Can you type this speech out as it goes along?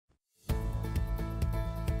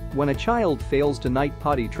When a child fails to night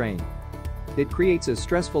potty train, it creates a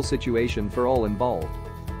stressful situation for all involved.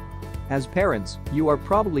 As parents, you are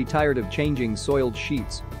probably tired of changing soiled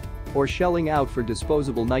sheets or shelling out for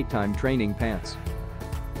disposable nighttime training pants.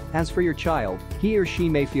 As for your child, he or she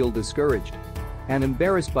may feel discouraged and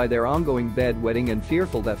embarrassed by their ongoing bedwetting and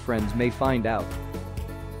fearful that friends may find out.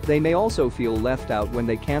 They may also feel left out when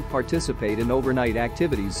they can't participate in overnight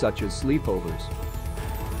activities such as sleepovers.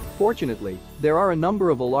 Fortunately, there are a number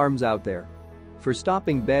of alarms out there for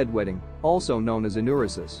stopping bedwetting, also known as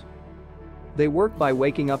enuresis. They work by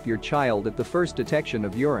waking up your child at the first detection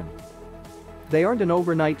of urine. They aren't an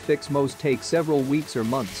overnight fix, most take several weeks or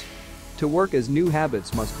months to work as new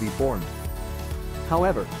habits must be formed.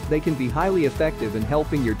 However, they can be highly effective in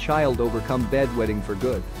helping your child overcome bedwetting for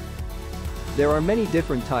good. There are many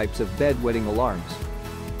different types of bedwetting alarms.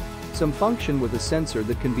 Some function with a sensor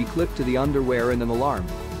that can be clipped to the underwear and an alarm.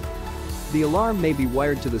 The alarm may be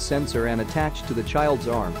wired to the sensor and attached to the child's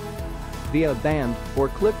arm via a band or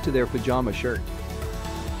clipped to their pajama shirt.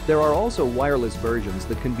 There are also wireless versions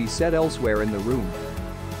that can be set elsewhere in the room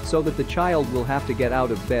so that the child will have to get out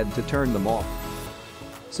of bed to turn them off.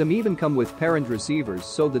 Some even come with parent receivers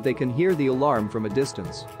so that they can hear the alarm from a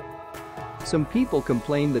distance. Some people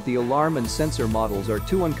complain that the alarm and sensor models are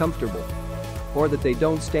too uncomfortable or that they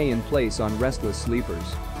don't stay in place on restless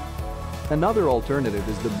sleepers. Another alternative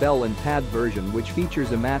is the bell and pad version, which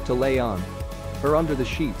features a mat to lay on or under the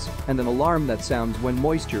sheets and an alarm that sounds when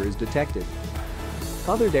moisture is detected.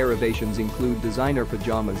 Other derivations include designer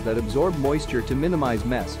pajamas that absorb moisture to minimize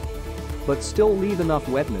mess but still leave enough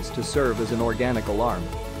wetness to serve as an organic alarm.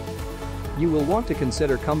 You will want to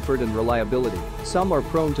consider comfort and reliability. Some are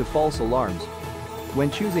prone to false alarms when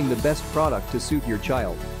choosing the best product to suit your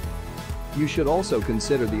child. You should also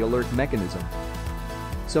consider the alert mechanism.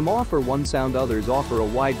 Some offer one sound, others offer a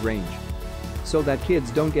wide range so that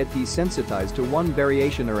kids don't get desensitized to one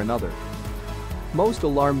variation or another. Most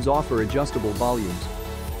alarms offer adjustable volumes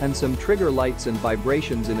and some trigger lights and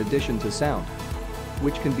vibrations in addition to sound,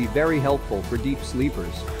 which can be very helpful for deep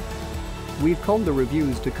sleepers. We've combed the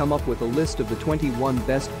reviews to come up with a list of the 21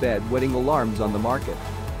 best bedwetting alarms on the market.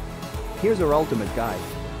 Here's our ultimate guide.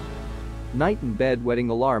 Night and bedwetting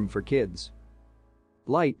alarm for kids.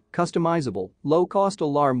 Light, customizable, low-cost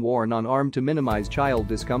alarm worn on arm to minimize child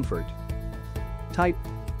discomfort. Type: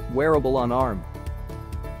 wearable on arm.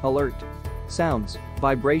 Alert: sounds,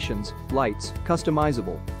 vibrations, lights,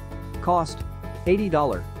 customizable. Cost: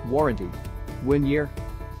 $80. Warranty: 1 year.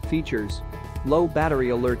 Features: low battery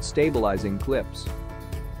alert stabilizing clips.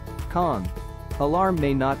 Con: alarm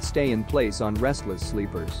may not stay in place on restless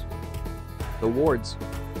sleepers. Awards: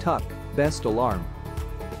 Tuck, Best Alarm.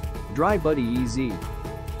 Dry Buddy EZ.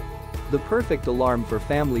 The perfect alarm for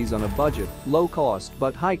families on a budget, low cost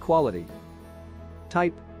but high quality.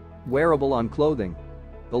 Type: wearable on clothing.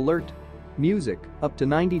 Alert: music, up to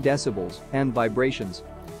 90 decibels, and vibrations.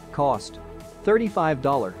 Cost: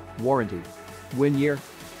 $35. Warranty: 1 year.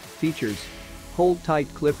 Features: hold tight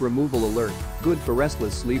clip removal alert, good for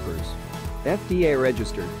restless sleepers. FDA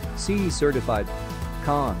registered, CE certified.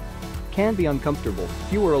 Con: can be uncomfortable,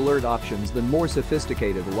 fewer alert options than more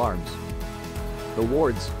sophisticated alarms.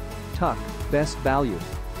 Awards: Tuck, Best Value.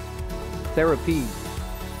 Therapy: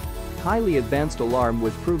 highly advanced alarm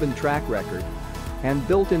with proven track record and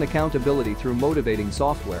built-in accountability through motivating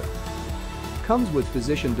software. Comes with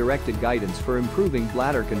physician-directed guidance for improving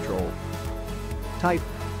bladder control. Type: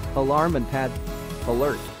 alarm and pad.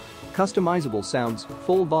 Alert: customizable sounds,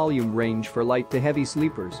 full volume range for light to heavy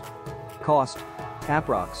sleepers. Cost: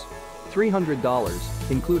 approx.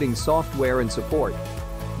 $300, including software and support.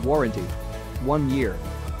 Warranty: 1 year.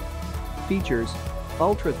 Features: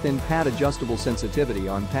 ultra-thin pad, adjustable sensitivity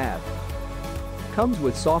on pad. Comes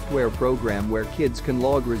with software program where kids can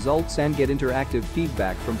log results and get interactive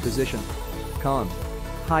feedback from physician. Con: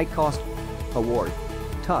 high cost. Award: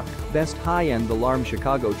 Tuck, Best High-End Alarm.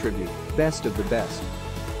 Chicago Tribute, Best of the Best.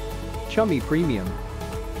 Chummy Premium.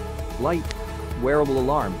 Light, wearable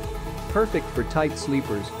alarm. Perfect for tight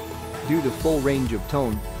sleepers due to full range of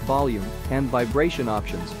tone, volume, and vibration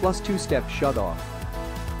options plus 2-step shut-off.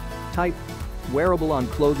 Type: wearable on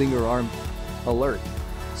clothing or arm. Alert: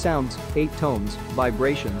 sounds, 8 tones,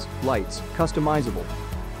 vibrations, lights, customizable.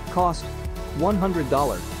 Cost: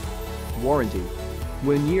 $100. Warranty: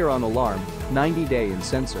 1 year on alarm, 90-day in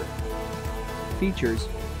sensor. Features: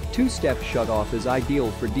 2-step shut-off is ideal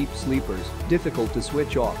for deep sleepers, difficult to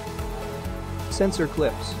switch off. Sensor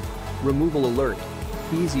clips. Removal alert.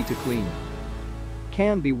 Easy to clean.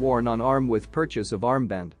 Can be worn on arm with purchase of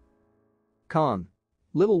armband. Con: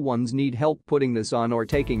 little ones need help putting this on or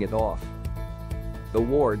taking it off.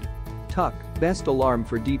 Award: Tuck, best alarm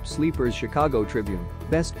for deep sleepers. Chicago Tribune,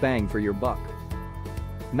 best bang for your buck.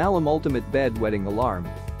 Malum Ultimate Bedwetting Alarm.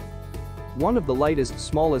 One of the lightest,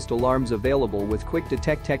 smallest alarms available with quick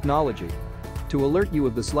detect technology to alert you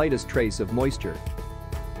of the slightest trace of moisture.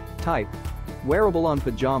 Type: wearable on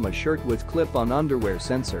pajama shirt with clip-on underwear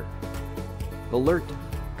sensor. Alert: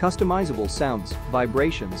 customizable sounds,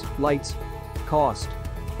 vibrations, lights. Cost: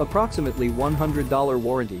 approximately $100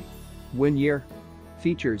 warranty. Win year.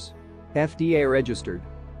 Features: FDA registered,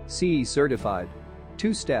 CE certified,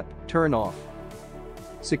 2-step turn off,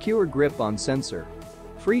 secure grip-on sensor,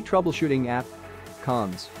 free troubleshooting app.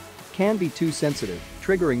 Cons: can be too sensitive,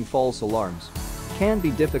 triggering false alarms, can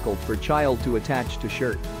be difficult for child to attach to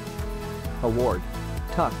shirt. Award: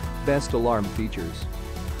 Tuck, best alarm features.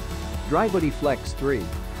 DryBuddy Flex 3.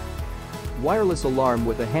 Wireless alarm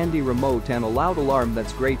with a handy remote and a loud alarm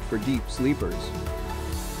that's great for deep sleepers.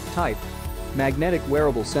 Type: magnetic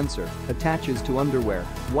wearable sensor, attaches to underwear,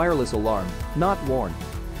 wireless alarm, not worn.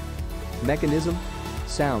 Mechanism: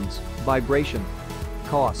 sounds, vibration.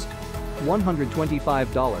 Cost: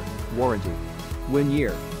 $125, warranty. Win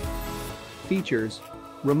year. Features: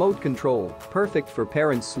 remote control, perfect for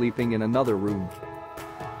parents sleeping in another room.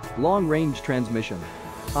 Long-range transmission.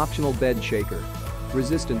 Optional bed shaker.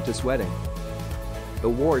 Resistant to sweating.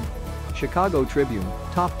 Award: Chicago Tribune,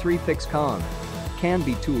 top 3 picks. Con: can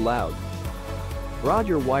be too loud.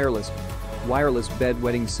 Roger Wireless. Wireless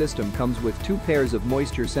bedwetting system comes with 2 pairs of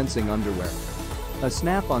moisture-sensing underwear, a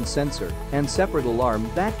snap-on sensor, and separate alarm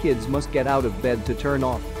that kids must get out of bed to turn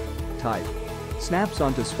off. Type: snaps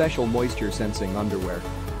onto special moisture-sensing underwear.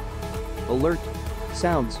 Alert: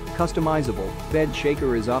 sounds, customizable, bed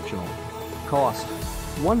shaker is optional. Cost: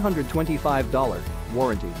 $125,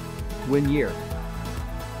 warranty. Win year.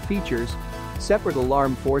 Features: separate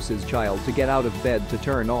alarm forces child to get out of bed to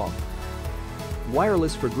turn off.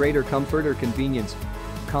 Wireless for greater comfort or convenience.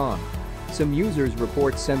 Con: some users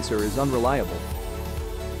report sensor is unreliable.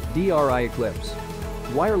 DRI Eclipse.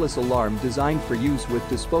 Wireless alarm designed for use with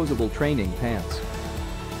disposable training pants.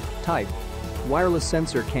 Type: wireless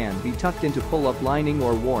sensor can be tucked into pull-up lining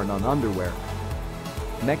or worn on underwear.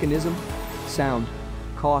 Mechanism: sound.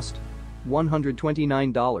 Cost: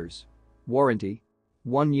 $129. Warranty: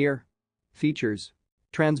 1 year. Features: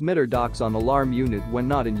 transmitter docks on alarm unit when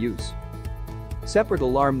not in use. Separate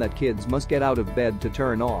alarm that kids must get out of bed to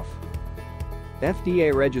turn off.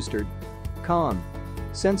 FDA registered. Con: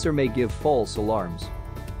 sensor may give false alarms.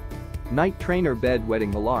 Night trainer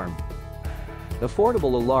bedwetting alarm.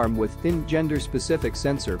 Affordable alarm with thin gender-specific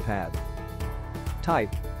sensor pad.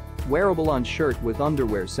 Type: wearable on shirt with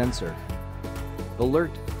underwear sensor.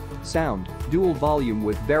 Alert: sound, dual volume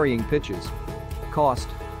with varying pitches. Cost: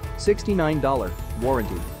 $69,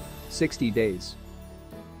 warranty, 60 days.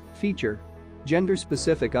 Feature: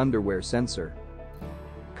 gender-specific underwear sensor.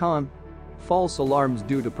 Con: false alarms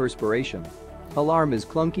due to perspiration. Alarm is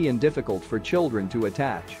clunky and difficult for children to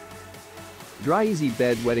attach. Dry Easy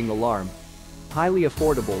Bedwetting Alarm. Highly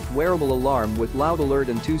affordable, wearable alarm with loud alert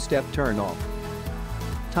and 2-step turn off.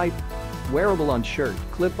 Type: wearable on shirt,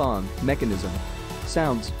 clip-on, mechanism.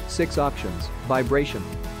 Sounds, 6 options, vibration.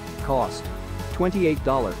 Cost: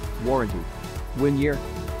 $28, warranty. Win year.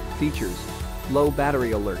 Features: low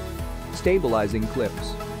battery alert, stabilizing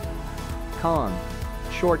clips. Con: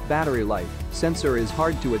 short battery life, sensor is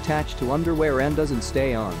hard to attach to underwear and doesn't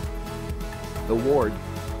stay on. Award: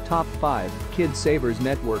 top 5,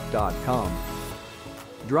 kidsaversnetwork.com.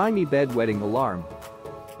 Dry Me Bedwetting Alarm.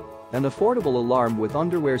 An affordable alarm with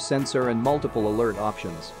underwear sensor and multiple alert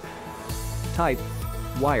options. Type: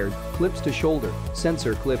 wired, clips to shoulder,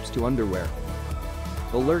 sensor clips to underwear.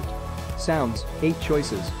 Alert: sounds, 8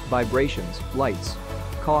 choices, vibrations, lights.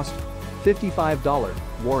 Cost: $55,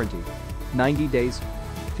 warranty, 90 days.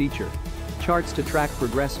 Feature: charts to track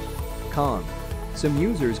progress. Con: some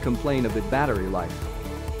users complain of its battery life.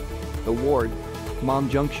 Award: Mom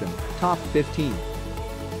Junction, top 15.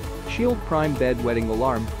 Shield Prime Bedwetting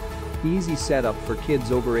Alarm. Easy setup for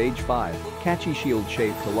kids over age 5, catchy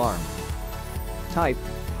shield-shaped alarm. Type: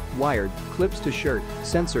 wired, clips to shirt,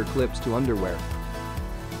 sensor clips to underwear.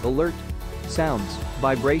 Alert: sounds,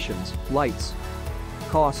 vibrations, lights.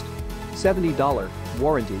 Cost: $70,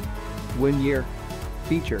 warranty. Win year.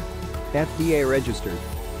 Feature: FDA registered.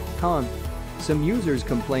 Con: some users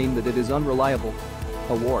complain that it is unreliable.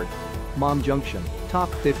 Award: Mom Junction, top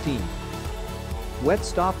 15. Wet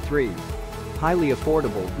Stop 3. Highly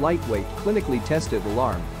affordable, lightweight, clinically tested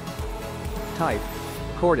alarm. Type: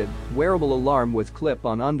 corded, wearable alarm with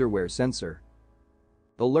clip-on underwear sensor.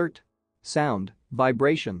 Alert: sound,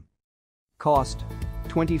 vibration. Cost: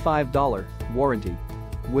 $25, warranty.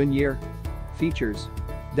 Win year. Features: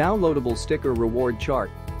 Downloadable sticker reward chart.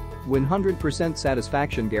 100%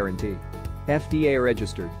 satisfaction guarantee. FDA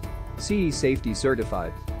registered. CE safety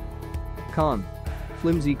certified. Con.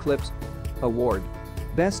 Flimsy clips. Award.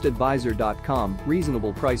 bestadvisor.com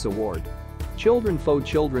reasonable price award.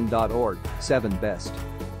 childrenfochildren.org 7 best.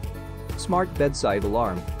 Smart bedside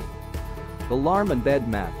alarm. Alarm and bed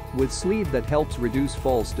mat with sleeve that helps reduce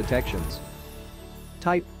false detections.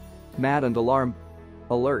 Type. Mat and alarm.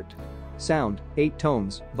 Alert. Sound, 8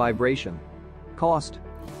 tones, vibration. Cost.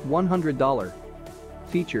 $100.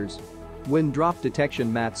 Features. Wind drop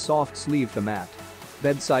detection mat soft sleeve for mat.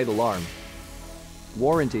 Bedside alarm.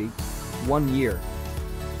 Warranty. 1 year.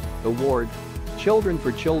 Award.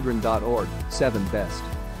 childrenfochildren.org 7 best.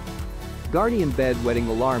 Guardian bedwetting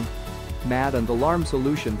alarm. Mat and alarm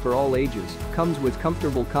solution for all ages, comes with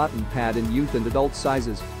comfortable cotton pad in youth and adult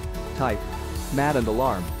sizes. Type. Mat and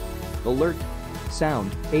alarm. Alert.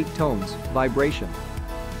 Sound, 8 tones, vibration.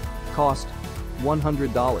 Cost.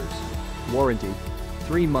 $100. Warranty.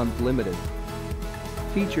 3-month limited.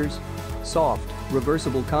 Features. Soft,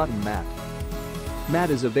 reversible cotton mat.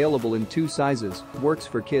 Mat is available in 2 sizes, works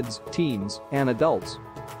for kids, teens, and adults.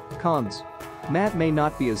 Cons. Mat may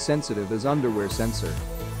not be as sensitive as underwear sensor.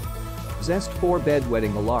 Zest 4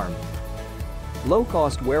 bedwetting alarm.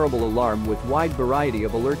 Low-cost wearable alarm with wide variety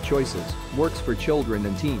of alert choices, works for children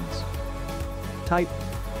and teens. Type.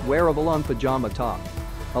 Wearable on pajama top.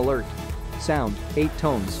 Alert. Sound, 8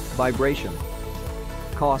 tones, vibration.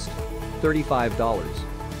 Cost. $35.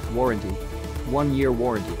 Warranty. 1 year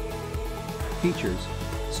warranty. Features.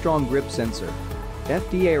 Strong grip sensor.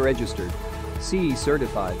 FDA registered. CE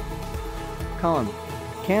certified. Con.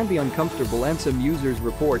 Can be uncomfortable and some users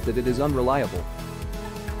report that it is unreliable.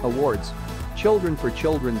 Awards.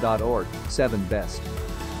 childrenfochildren.org 7 best.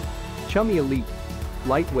 Chummy Elite.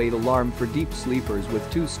 Lightweight alarm for deep sleepers with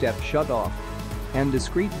 2-step shut-off. And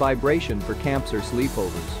discreet vibration for camps or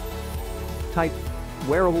sleepovers. Type.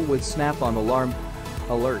 Wearable with snap-on alarm.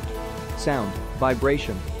 Alert. Sound,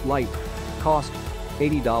 vibration, light. Cost.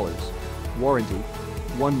 $80. Warranty.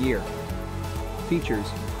 1 year. Features.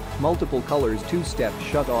 Multiple colors 2-step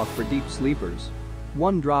shut-off for deep sleepers.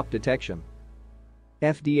 1-drop detection.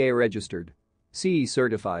 FDA registered. CE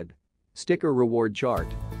certified. Sticker reward chart.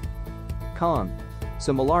 Con.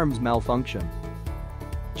 Some alarms malfunction.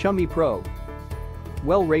 Chummy Pro.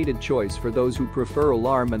 Well-rated choice for those who prefer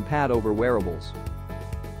alarm and pad over wearables.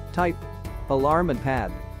 Type. Alarm and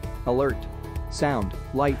pad. Alert. Sound,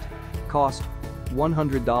 light. Cost.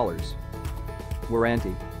 $100.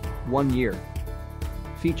 Warranty. 1 year.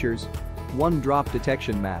 Features. 1-drop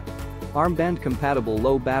detection mat. Armband compatible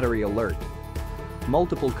low battery alert.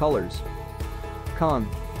 Multiple colors. Con.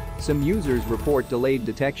 Some users report delayed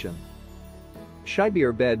detection.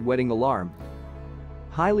 Shibier bedwetting alarm.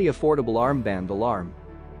 Highly affordable armband alarm.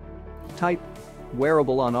 Type.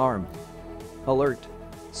 Wearable on arm. Alert.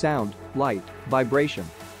 Sound, light, vibration.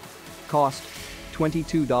 Cost.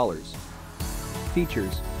 $22.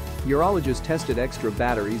 Features. Urologist tested extra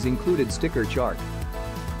batteries included sticker chart.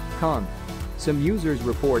 Con. Some users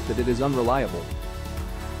report that it is unreliable.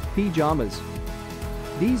 Peejamas.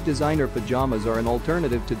 These designer pajamas are an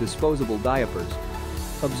alternative to disposable diapers,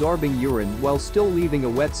 absorbing urine while still leaving a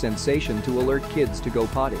wet sensation to alert kids to go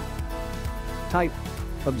potty. Type.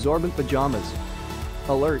 Absorbent pajamas.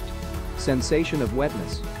 Alert. Sensation of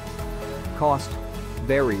wetness. Cost.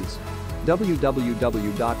 Varies.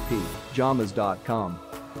 www.peejamas.com.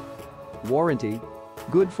 Warranty.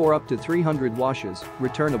 Good for up to 300 washes,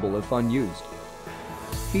 returnable if unused.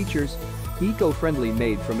 Features. Eco-friendly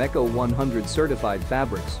made from Eco 100 certified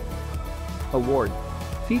fabrics. Award.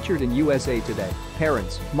 Featured in USA Today,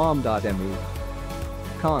 Parents, Mom.me.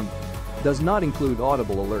 Con. Does not include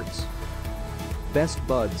audible alerts. Best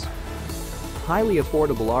buds. Highly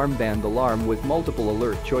affordable armband alarm with multiple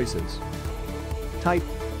alert choices. Type.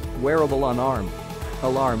 Wearable on arm.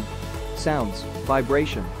 Alarm. Sounds,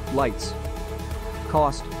 vibration, lights.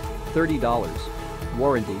 Cost. $30.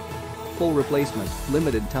 Warranty. Full replacement,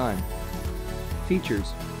 limited time.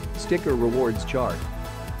 Features. Sticker rewards chart.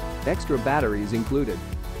 Extra batteries included.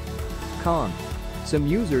 Con. Some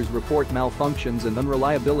users report malfunctions and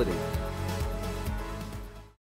unreliability.